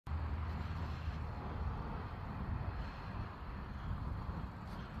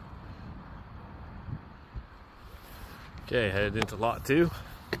Okay, headed into lot 2.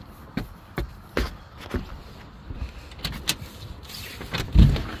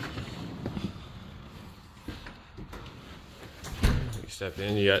 You step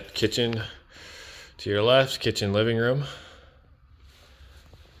in, you got kitchen to your left, kitchen, living room.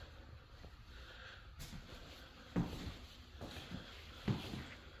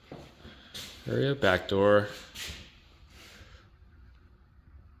 Area, back door.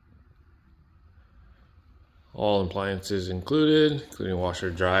 All appliances included, including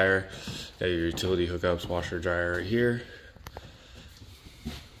washer, dryer. Got your utility hookups, washer, dryer right here.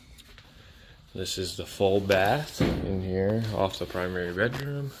 This is the full bath in here, off the primary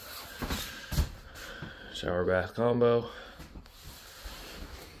bedroom. Shower bath combo.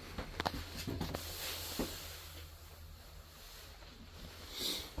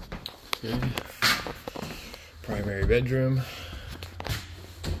 Okay. Primary bedroom.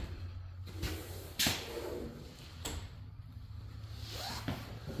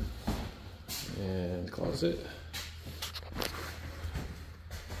 And closet.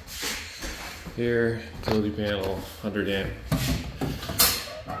 Here, utility panel, 100 amp.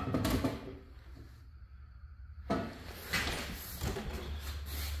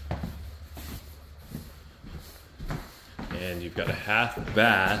 And you've got a half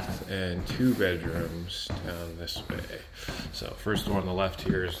bath and 2 bedrooms down this way. So first door on the left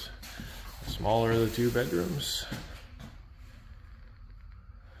here is the smaller of the 2 bedrooms.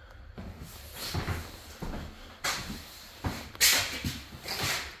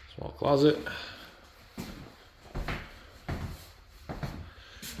 Small closet.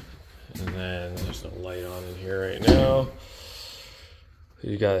 And then there's no light on in here right now.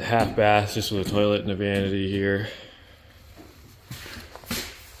 You got a half bath just with a toilet and a vanity here.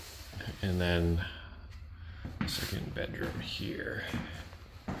 And then second bedroom here.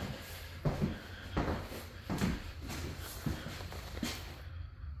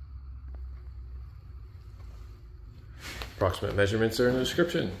 Approximate measurements are in the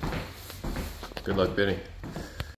description. Good luck bidding.